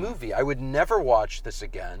in a movie? I would never watch this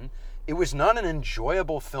again. It was not an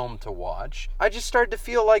enjoyable film to watch. I just started to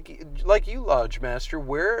feel like you, Lodge Master.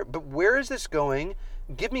 Where is this going?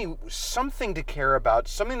 Give me something to care about,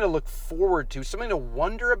 something to look forward to, something to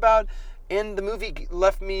wonder about. And the movie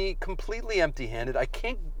left me completely empty-handed. I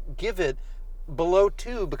can't give it below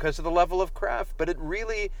 2 because of the level of craft, but it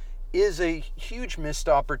really is a huge missed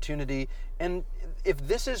opportunity. And if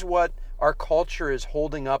this is what our culture is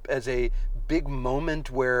holding up as a big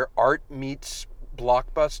moment where art meets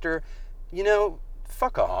blockbuster,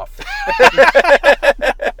 fuck off.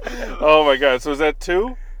 Oh my God! So is that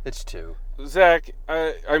 2? It's 2. Zach,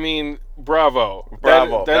 I mean, bravo.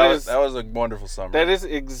 Bravo. That was a wonderful summary. That is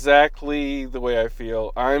exactly the way I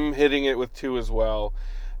feel. I'm hitting it with 2 as well.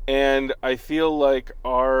 And I feel like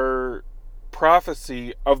our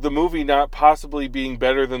prophecy of the movie not possibly being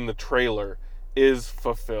better than the trailer is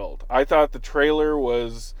fulfilled. I thought the trailer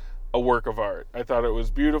was a work of art. I thought it was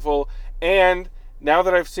beautiful. And now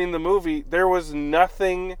that I've seen the movie, there was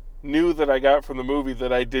nothing new that I got from the movie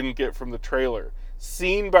that I didn't get from the trailer.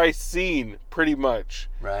 Scene by scene, pretty much.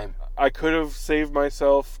 Right. I could have saved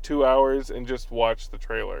myself 2 hours and just watched the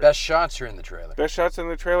trailer. Best shots are in the trailer. Best shots in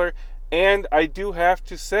the trailer. And I do have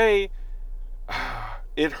to say,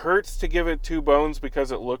 it hurts to give it 2 bones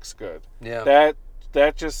because it looks good. Yeah.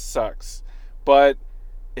 That just sucks. But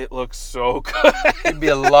it looks so good. There'd be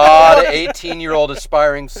a lot of 18-year-old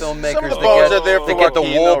aspiring filmmakers that get the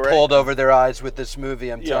wool pulled over their eyes with this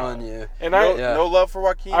movie, I'm telling you. And no love for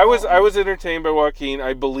Joaquin. I was entertained by Joaquin.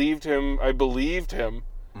 I believed him.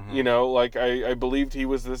 Mm-hmm. I believed he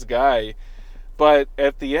was this guy. But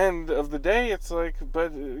at the end of the day, it's like,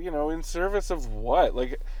 in service of what?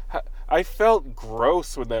 Like, I felt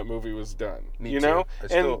gross when that movie was done. Me too.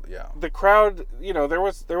 The crowd, there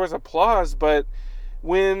was applause, but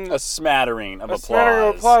when a smattering of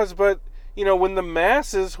applause, but when the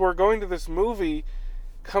masses who are going to this movie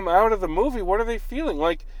come out of the movie, what are they feeling?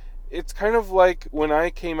 Like, it's kind of like when I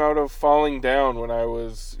came out of Falling Down when I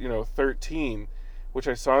was 13, which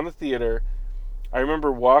I saw in the theater. I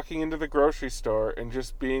remember walking into the grocery store and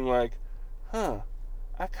just being like, I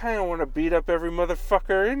kind of want to beat up every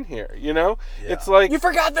motherfucker in here, Yeah. It's like, you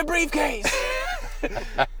forgot the briefcase.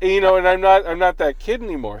 And I'm not that kid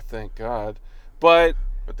anymore, thank God. But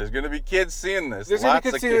there's going to be kids seeing this. There's going to be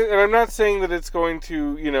kids seeing it, and I'm not saying that it's going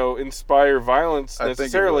to, inspire violence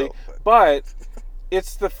necessarily, think it will, but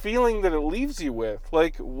it's the feeling that it leaves you with.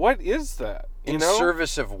 Like, what is that? In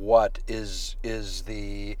service of what is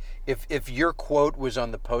the... If your quote was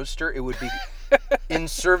on the poster, it would be in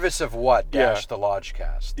service of what dash the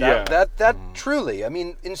Lodgecast. That truly, I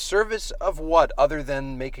mean, in service of what other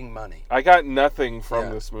than making money? I got nothing from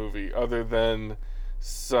this movie other than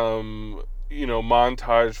some,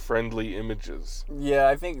 montage-friendly images. Yeah,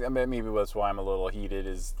 I think maybe that's why I'm a little heated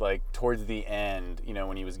is, like, towards the end,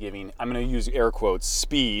 when he was giving, I'm going to use air quotes,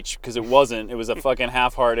 speech, because it wasn't. It was a fucking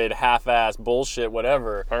half-hearted, half-assed bullshit,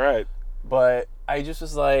 whatever. All right. But I just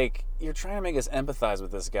was like, you're trying to make us empathize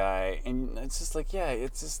with this guy. And it's just like,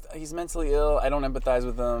 he's mentally ill. I don't empathize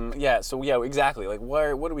with him. Yeah, so exactly. Like, what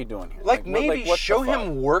are we doing here? Like maybe show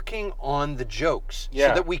him working on the jokes so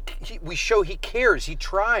that we show he cares, he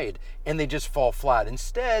tried, and they just fall flat.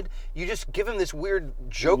 Instead, you just give him this weird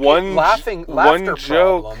laughter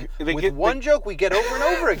problem. One joke we get over and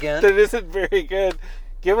over again. That isn't very good.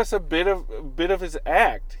 Give us a bit of his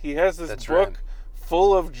act. He has this book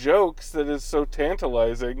full of jokes that is so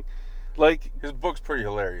tantalizing. Like, his book's pretty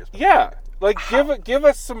hilarious. Yeah. Like, give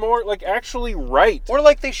us some more, like, actually write. Or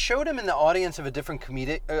like they showed him in the audience of a different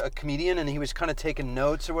comedian and he was kind of taking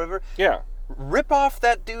notes or whatever. Yeah. Rip off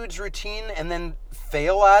that dude's routine and then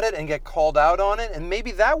fail at it and get called out on it, and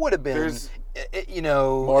maybe that would have been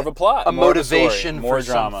more of a plot, a motivation, more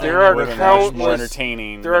drama. Something. There are countless more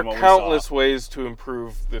entertaining. There are countless ways to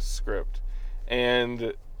improve this script,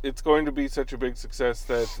 and it's going to be such a big success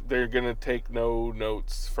that they're going to take no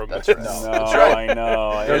notes from this. That's right. I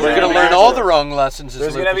know. They're going to learn all the wrong lessons.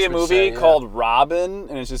 There's going to be a movie called Robin,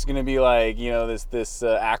 and it's just going to be like, this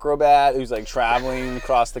acrobat who's like traveling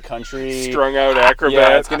across the country. Strung out acrobat.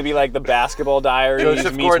 Yeah, it's going to be like the Basketball Diaries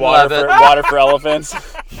Joseph meets Water for Elephants.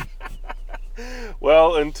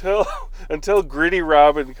 Well, until Gritty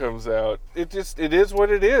Robin comes out, it is what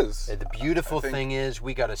it is. The beautiful thing is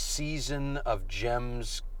we got a season of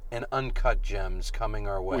gems and uncut gems coming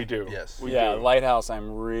our way. We do. Yes. We do. Lighthouse,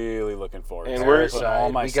 I'm really looking forward to. And we're putting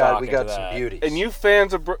all my we stock got into some that. beauties. And you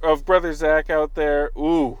fans of Brother Zach out there,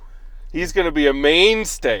 ooh, He's going to be a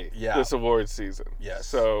mainstay Yeah. this award season. Yes.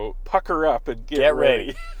 So pucker up and get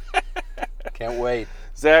ready. Can't wait.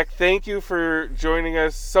 Zach, thank you for joining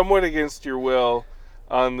us somewhat against your will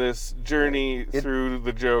on this journey through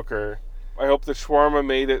the Joker. I hope the shawarma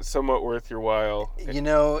made it somewhat worth your while. You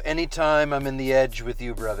know, anytime I'm in the edge with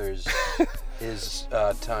you brothers is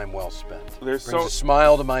time well spent. There's Brings a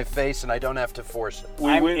smile to my face, and I don't have to force it.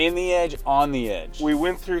 I'm in the edge, on the edge. We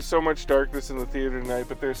went through so much darkness in the theater tonight,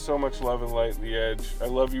 but there's so much love and light in the edge. I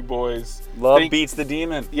love you boys. Love beats the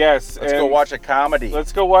demon. Yes. Let's go watch a comedy.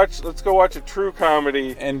 Let's go watch a true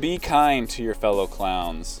comedy. And be kind to your fellow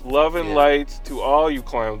clowns. Love and light to all you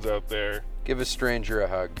clowns out there. Give a stranger a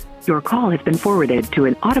hug. Your call has been forwarded to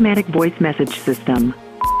an automatic voice message system.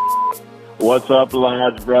 What's up,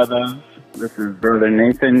 Lodge Brothers? This is Brother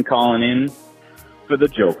Nathan calling in for the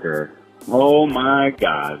Joker. Oh my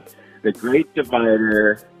God. The Great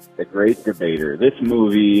Divider, the Great Debater. This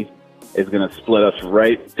movie is going to split us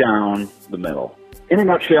right down the middle. In a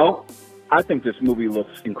nutshell, I think this movie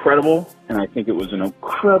looks incredible, and I think it was an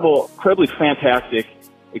incredibly fantastic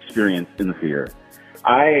experience in the theater.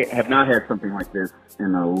 I have not had something like this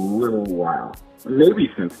in a little while, maybe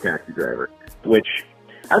since Taxi Driver, which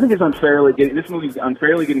I think is this movie is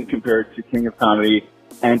unfairly getting compared to King of Comedy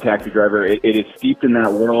and Taxi Driver. It is steeped in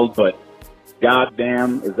that world, but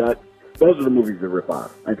goddamn, those are the movies that rip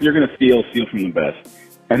off. If you're going to steal from the best.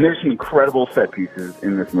 And there's some incredible set pieces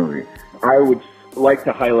in this movie. I would like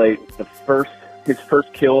to highlight his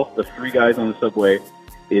first kill, the three guys on the subway,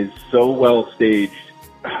 is so well staged.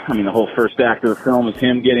 I mean, the whole first act of the film is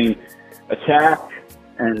him getting attacked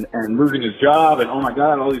and losing his job, and oh my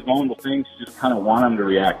God, all these vulnerable things, you just kind of want him to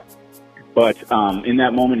react. But in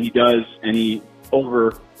that moment he does, and he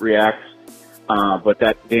overreacts, but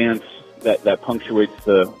that dance that punctuates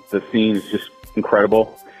the scene is just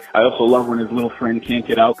incredible. I also love when his little friend can't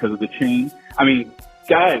get out because of the chain. I mean,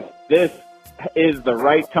 guys, this is the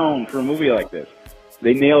right tone for a movie like this.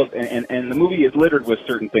 They nailed, and the movie is littered with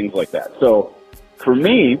certain things like that. So, for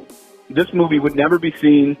me, this movie would never be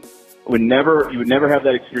seen, you would never have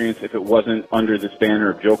that experience if it wasn't under this banner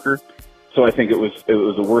of Joker. So I think it was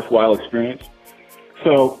a worthwhile experience.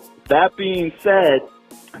 So that being said,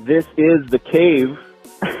 this is The Cave.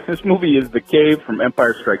 This movie is The Cave from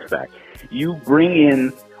Empire Strikes Back. You bring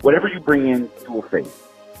in, whatever you bring in, you will face.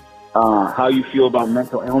 How you feel about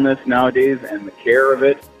mental illness nowadays and the care of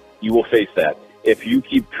it, you will face that. If you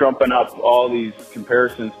keep trumping up all these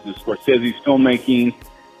comparisons to Scorsese's filmmaking,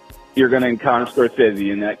 you're going to encounter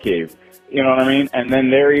Scorsese in that cave. You know what I mean? And then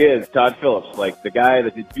there he is, Todd Phillips, like the guy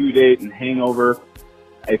that did Due Date and Hangover.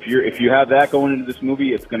 If you have that going into this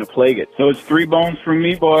movie, it's going to plague it. So it's 3 bones from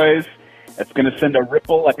me, boys. It's going to send a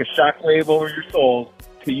ripple like a shockwave over your souls.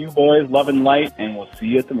 To you, boys, love and light, and we'll see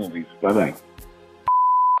you at the movies. Bye-bye.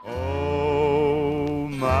 Oh,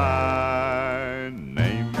 my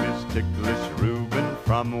name is Ticklish Reuben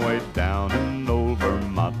from way down in old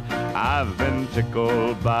Vermont. I've been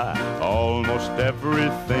tickled by almost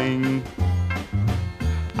everything.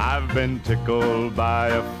 I've been tickled by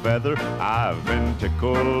a feather. I've been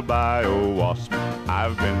tickled by a wasp.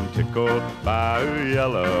 I've been tickled by a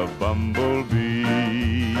yellow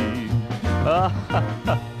bumblebee.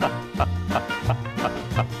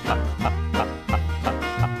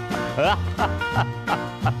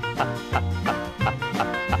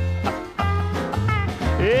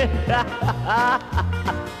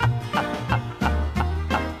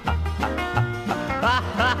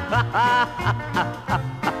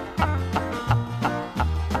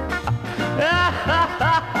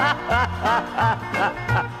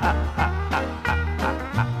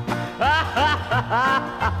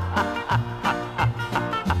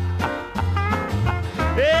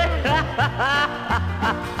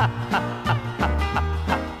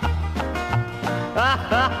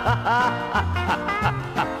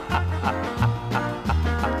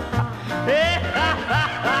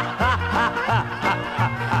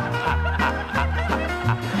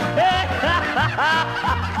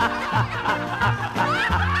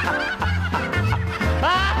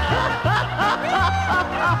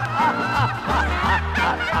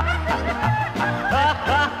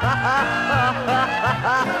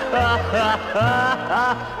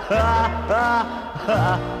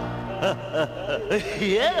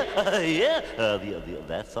 Yeah,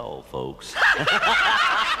 that's all, folks.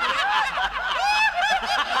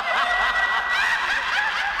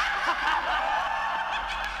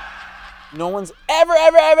 No one's ever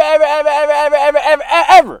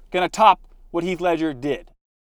gonna top what Heath Ledger did.